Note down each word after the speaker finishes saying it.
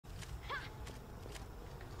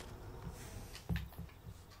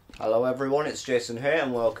Hello everyone, it's Jason here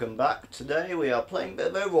and welcome back. Today we are playing a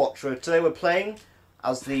bit of Overwatch. Today we're playing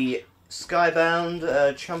as the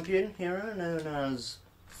Skybound champion hero known as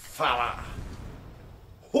Farah.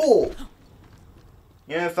 Ho!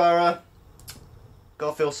 You know, Farah,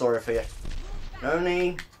 gotta feel sorry for you. Not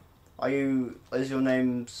only is your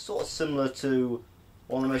name sort of similar to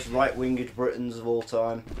one of the most right-winged Britons of all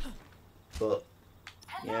time, but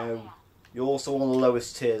you know, you're also one of the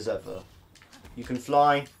lowest tiers ever. You can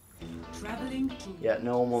fly, yet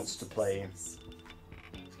no one wants to play you.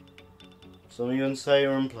 Some even say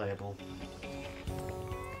you're unplayable.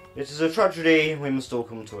 It is a tragedy we must all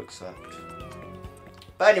come to accept.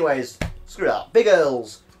 But anyways, screw that. Big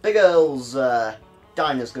Earl's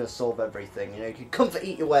diner's gonna solve everything. You know, you can comfort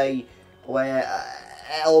eat your way away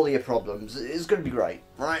all your problems. It's gonna be great,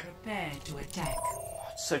 right? Prepare to attack.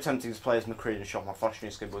 It's so tempting to play as McCree and shot my flash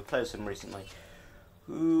new skin, but we played as him recently.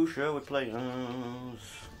 Who shall we play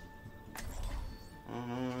as?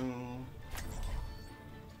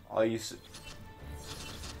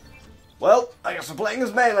 Well, I guess we're playing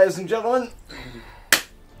as MEI, ladies and gentlemen. Let's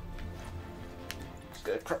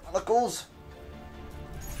go crack my knuckles.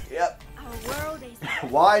 Yep. Our world is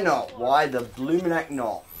Why not? Why the blooming heck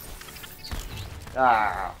not?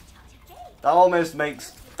 Ah. That almost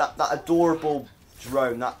makes that adorable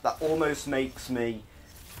drone, that almost makes me,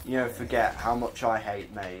 you know, forget how much I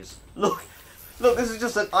hate MEIs. Look, this is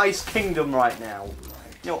just an ice kingdom right now.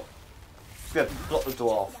 You know what? Just gonna block the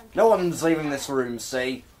door off. No one's leaving this room,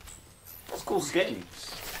 see? That's cool skin.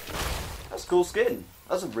 That's cool skin.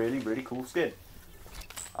 That's a really, really cool skin.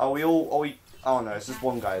 Oh no, it's just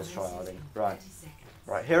one guy who's tryharding.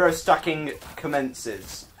 Right, hero stacking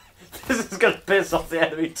commences. This is gonna piss off the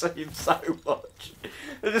enemy team so much.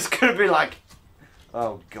 They're just gonna be like,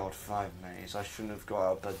 oh god, 5 MEIs. I shouldn't have got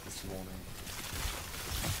out of bed this morning.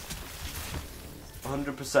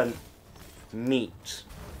 100% meat.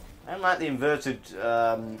 I don't like the inverted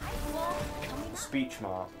speech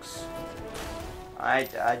marks. I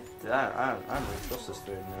don't really trust this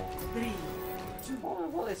food now.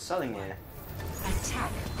 What are they selling here?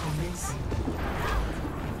 Attack commencing.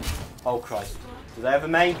 Oh Christ. Do they have a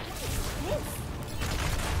MEI?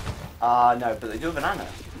 No, but they do have an Anna.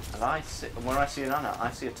 And when I see an Anna,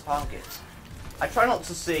 I see a target. I try not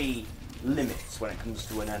to see limits when it comes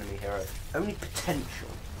to an enemy hero. Only potential,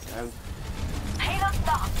 you know? payload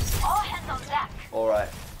stopped. All hands on deck. Alright.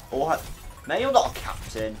 MEI, you're not a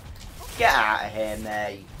captain. Get out of here,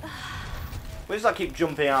 MEI. Why does I keep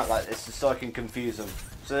jumping out like this just so I can confuse them?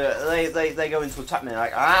 So they go into attack me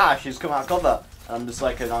like, she's come out of cover. And I'm just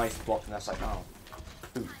like an ice block and that's like, oh,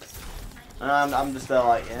 poop. And I'm just there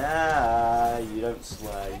like, yeah, you don't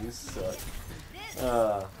swear, you suck.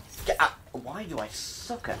 Get out. Why do I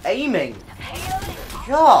suck at aiming?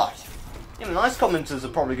 God! Even nice commenters are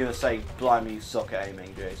probably going to say, blimey, you suck at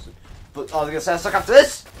aiming, Jason. But are they going to say I suck after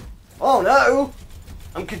this? Oh no!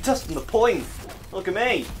 I'm contesting the point. Look at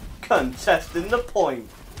me. Contesting the point.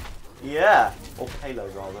 Yeah. Or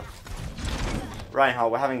payload, rather.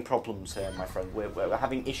 Reinhardt, we're having problems here, my friend. We're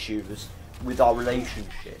having issues with our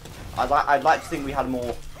relationship. I'd like to think we had a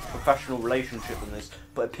more professional relationship than this,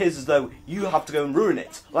 but it appears as though you have to go and ruin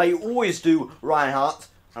it, like you always do, Reinhardt.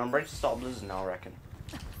 And I'm ready to start a blizzard now, I reckon.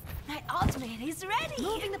 My ultimate is ready.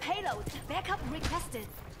 Moving the payload. Backup requested.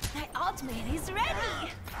 My ultimate is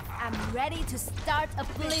ready. I'm ready to start a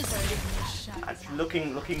blizzard. Actually,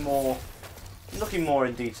 looking more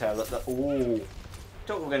in detail at the. Ooh,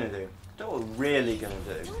 what we're gonna do? What we're really gonna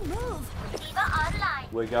do? Don't move. Diva online.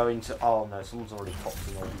 We're going to. Oh no, someone's already popped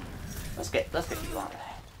in on. Let's get you out of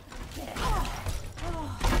there. Yeah.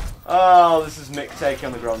 Oh, this is Mick taking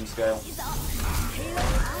on the ground scale.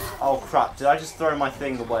 Oh crap! Did I just throw my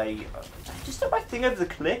thing away? Did I just throw my thing over the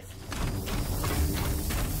cliff?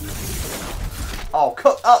 Oh,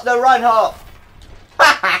 cut up, no, Reinhardt!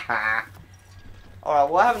 Alright,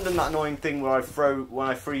 well I haven't done that annoying thing where when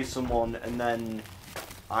I freeze someone and then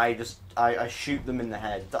I shoot them in the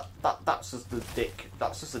head. That's just the dick.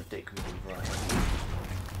 That's just a dick move, right?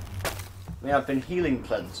 I mean, I've been healing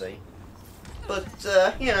plenty, but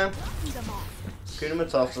you know, Kuna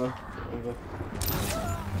Matata.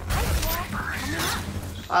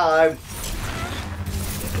 Hello.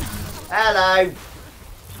 Hello.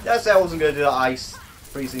 Did I say I wasn't going to do that ice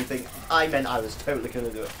freezing thing? I meant I was totally going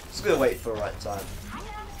to do it. Just going to wait for the right time.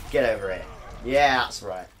 Get over it. Yeah, that's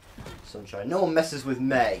right. Sunshine. No one messes with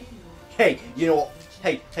MEI. Hey, you know what?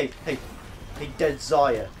 Hey, Dead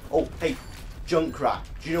Zaya. Oh, hey, Junkrat.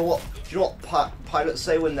 Do you know what pilots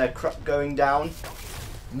say when they're going down?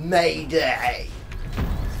 MEI-DAY.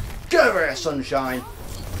 Go over here, Sunshine.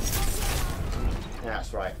 Yeah,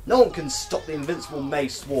 that's right. No one can stop the invincible Mei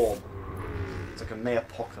swarm. It's like a Mei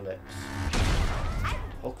apocalypse.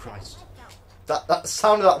 Oh Christ. That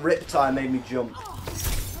sound of that riptire made me jump.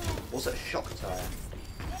 What's that shock tire?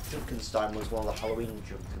 Junkenstein was one of the Halloween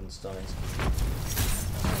Junkensteins.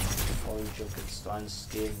 Halloween Junkenstein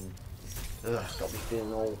skin. Ugh, got me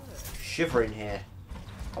feeling all shivering here.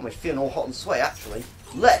 Got me feeling all hot and sweaty actually.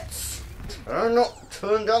 Let's turn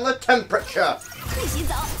down the temperature.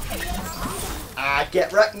 Ah,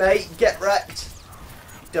 get wrecked, mate. Get wrecked.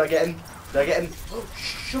 Did I get him? Did I get him? Oh,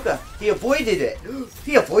 sugar. He avoided it.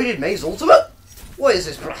 He avoided Mei's ultimate. What is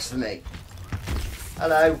this blasphemy?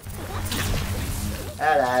 Hello.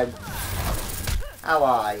 Hello. How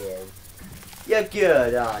are you? You're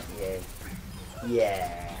good, aren't you?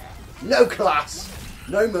 Yeah. No class.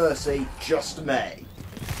 No mercy. Just Mei.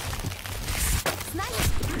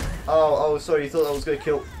 Oh, sorry. You thought that was going to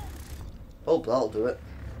kill... Oh, that'll do it.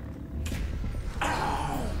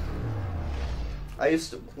 I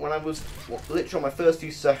used to, when I was literally on my first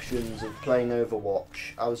few sessions of playing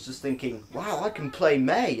Overwatch, I was just thinking, wow, I can play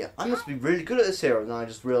Mei. I must be really good at this hero. And then I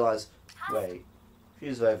just realised, wait,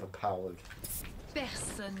 she's overpowered.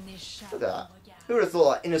 Look at that. Who would have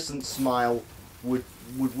thought that innocent smile would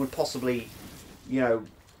possibly, you know,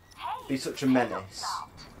 be such a menace? Oh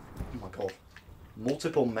my god.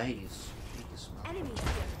 Multiple Meis.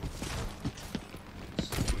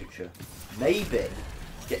 Future. Maybe.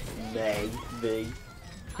 Maybe.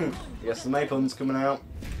 Yes, the Mei pun's coming out.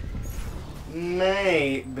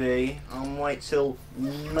 Maybe. I'll wait till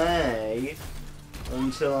May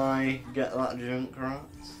until I get that Junkrat.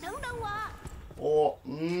 Or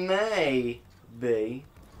maybe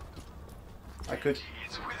I could.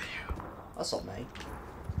 That's not May.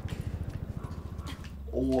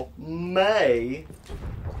 Or may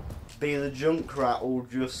be the Junkrat will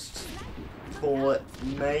just call it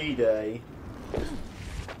MEI-DAY.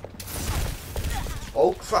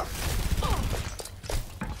 Oh crap!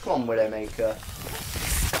 Come on, Widowmaker.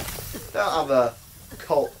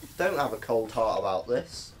 Don't have a cold heart about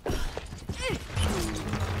this.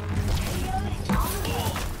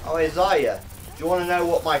 Oh, Isaiah, do you want to know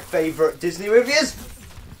what my favourite Disney movie is?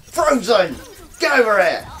 Frozen! Get over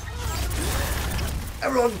here!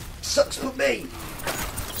 Everyone sucks but me!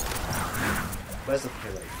 Where's the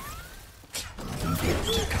pillow?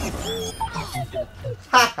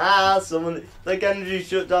 Haha, someone, the Genji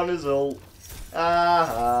shut down his ult.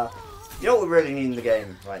 Aha. You know what we really need in the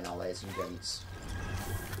game right now, ladies and gents?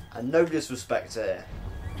 And no disrespect here.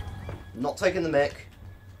 I'm not taking the mic.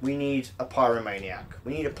 We need a pyromaniac.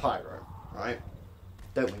 We need a pyro, right?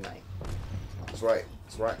 Don't we, mate? That's right.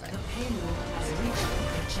 That's right, mate.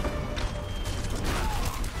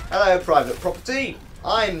 Hello, private property.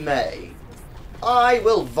 I'm Mei. I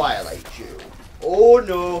will violate you. Oh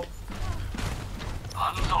no.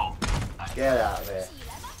 Get out of here.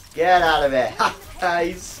 Get out of here. Ha!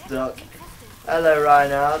 He's stuck. Hello,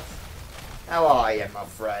 Reinhardt. How are you, my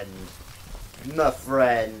friend? My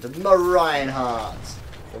friend. My Reinhardt.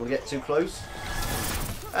 Don't want to get too close.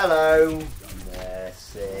 Hello.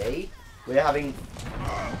 Mercy. We're having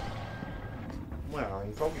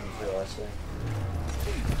problems here, I see.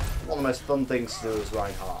 One of the most fun things to do is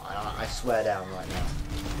Reinhardt. I swear down right now.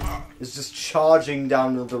 It's just charging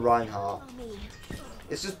down with the Reinhardt.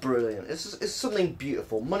 It's just brilliant. It's something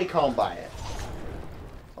beautiful. Money can't buy it.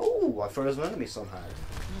 Oh, I froze an enemy somehow.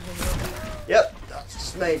 Yep, that's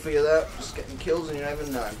just made for you there. Just getting kills and you don't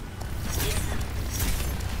even know.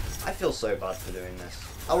 I feel so bad for doing this.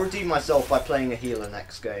 I'll redeem myself by playing a healer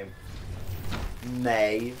next game.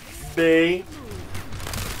 Maybe.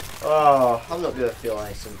 Oh, I'm not going to feel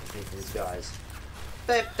any sympathy for these guys.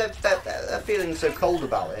 They're feeling so cold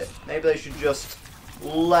about it. Maybe they should just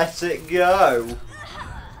let it go.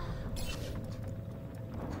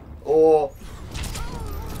 Or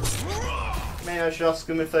maybe I should ask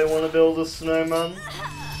them if they want to build a snowman.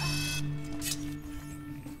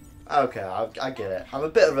 Okay, I get it. I'm a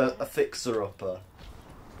bit of a fixer-upper.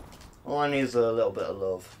 All I need is a little bit of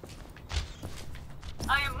love.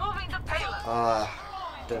 I am moving the payload.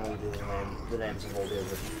 Don't know the names of all the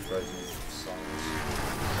other Frozen songs.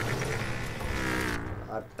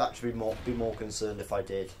 I'd actually be more concerned if I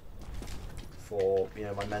did, for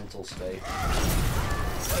my mental state.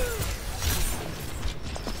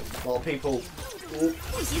 A lot of people. A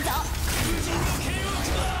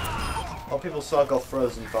lot of people suck off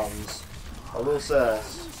Frozen fans. I will say,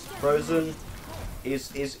 Frozen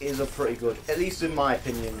is a pretty good, at least in my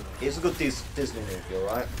opinion, it's a good Disney movie,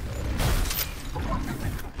 alright?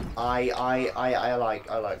 I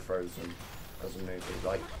like Frozen as a movie.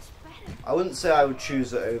 Like, I wouldn't say I would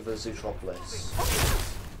choose it over Zootropolis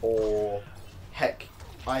or heck,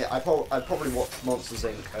 I'd probably watch Monsters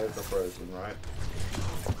Inc. over Frozen, right?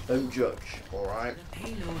 Don't judge, alright?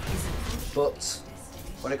 But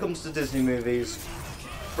when it comes to Disney movies,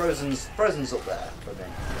 Frozen's up there for me.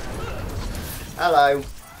 Hello.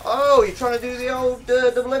 Oh, you're trying to do the old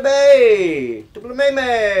double M-A! Double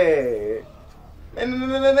M-A!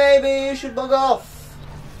 Maybe you should bug off.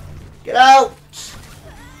 Get out!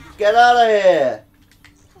 Get out of here!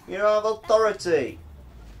 You don't have authority.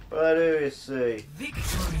 But I do, you see.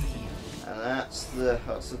 Victory. And that's the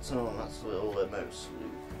tone. That's the little limo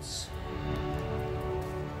salutes.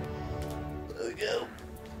 There we go.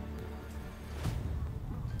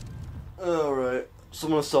 Alright.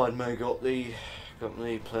 Someone aside May got me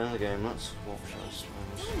playing the game. Let's watch this.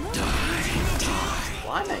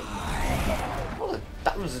 Why, mate? Well,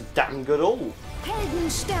 that was a damn good all. Helden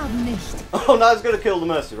sterben nicht. Oh, now it's gonna kill the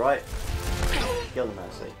Mercy, right? Kill the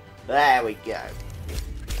Mercy. There we go.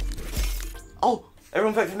 Oh,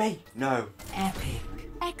 everyone vote for me? No. Epic.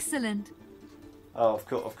 Excellent. Oh,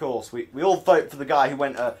 of course. We all vote for the guy who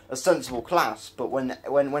went a sensible class, but when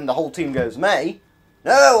the whole team goes May,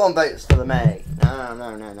 no one votes for the May.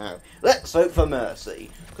 No. Let's vote for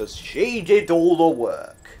Mercy, because she did all the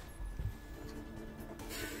work.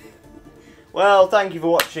 Well, thank you for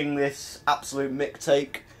watching this absolute mick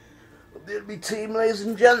take of the enemy team, ladies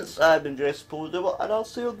and gents. I've been Jason Paul, and I'll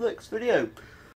see you on the next video.